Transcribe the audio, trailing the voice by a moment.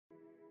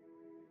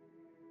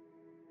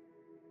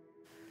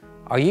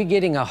Are you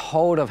getting a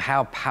hold of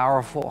how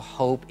powerful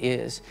hope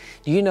is?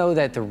 Do you know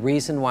that the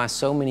reason why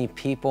so many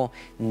people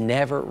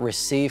never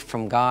receive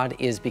from God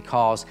is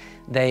because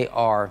they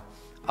are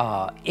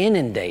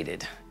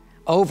inundated,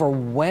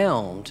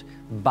 overwhelmed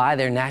by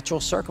their natural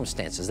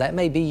circumstances? That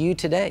may be you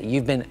today.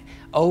 You've been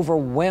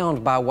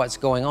overwhelmed by what's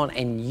going on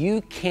and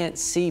you can't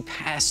see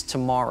past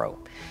tomorrow.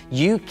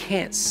 You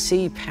can't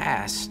see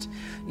past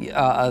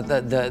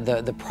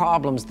the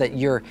problems that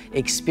you're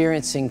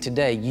experiencing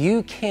today.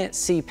 You can't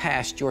see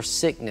past your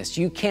sickness.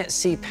 You can't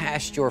see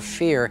past your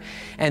fear.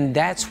 And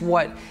that's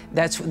what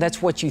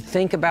you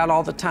think about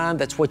all the time.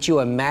 That's what you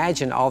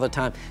imagine all the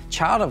time.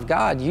 Child of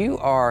God,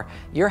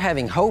 you're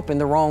having hope in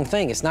the wrong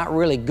thing. It's not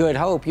really good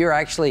hope. You're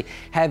actually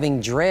having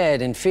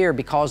dread and fear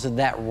because of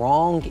that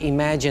wrong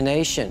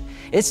imagination.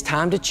 It's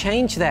time to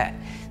change that.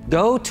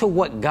 Go to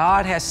what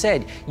God has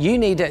said. You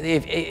need to,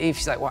 if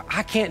you're like, well,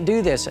 I can't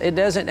do this. It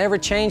doesn't ever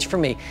change for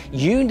me.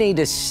 You need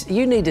to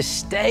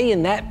stay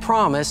in that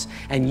promise,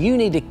 and you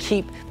need to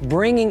keep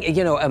bringing,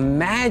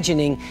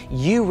 imagining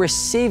you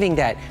receiving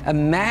that.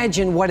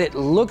 Imagine what it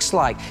looks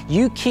like.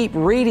 You keep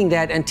reading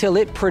that until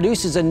it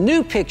produces a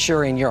new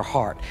picture in your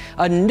heart,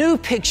 a new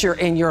picture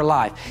in your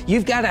life.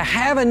 You've got to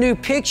have a new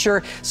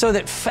picture so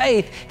that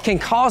faith can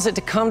cause it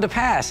to come to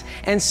pass.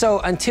 And so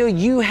until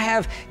you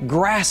have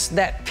grasped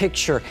that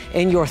picture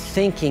in your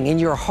thinking, in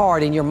your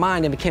heart, in your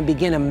mind, and can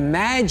begin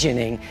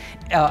imagining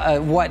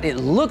what it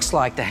looks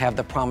like to have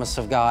the promise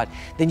of God,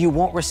 then you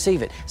won't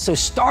receive it. So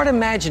start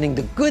imagining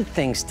the good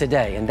things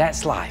today, and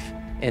that's life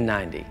in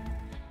 90.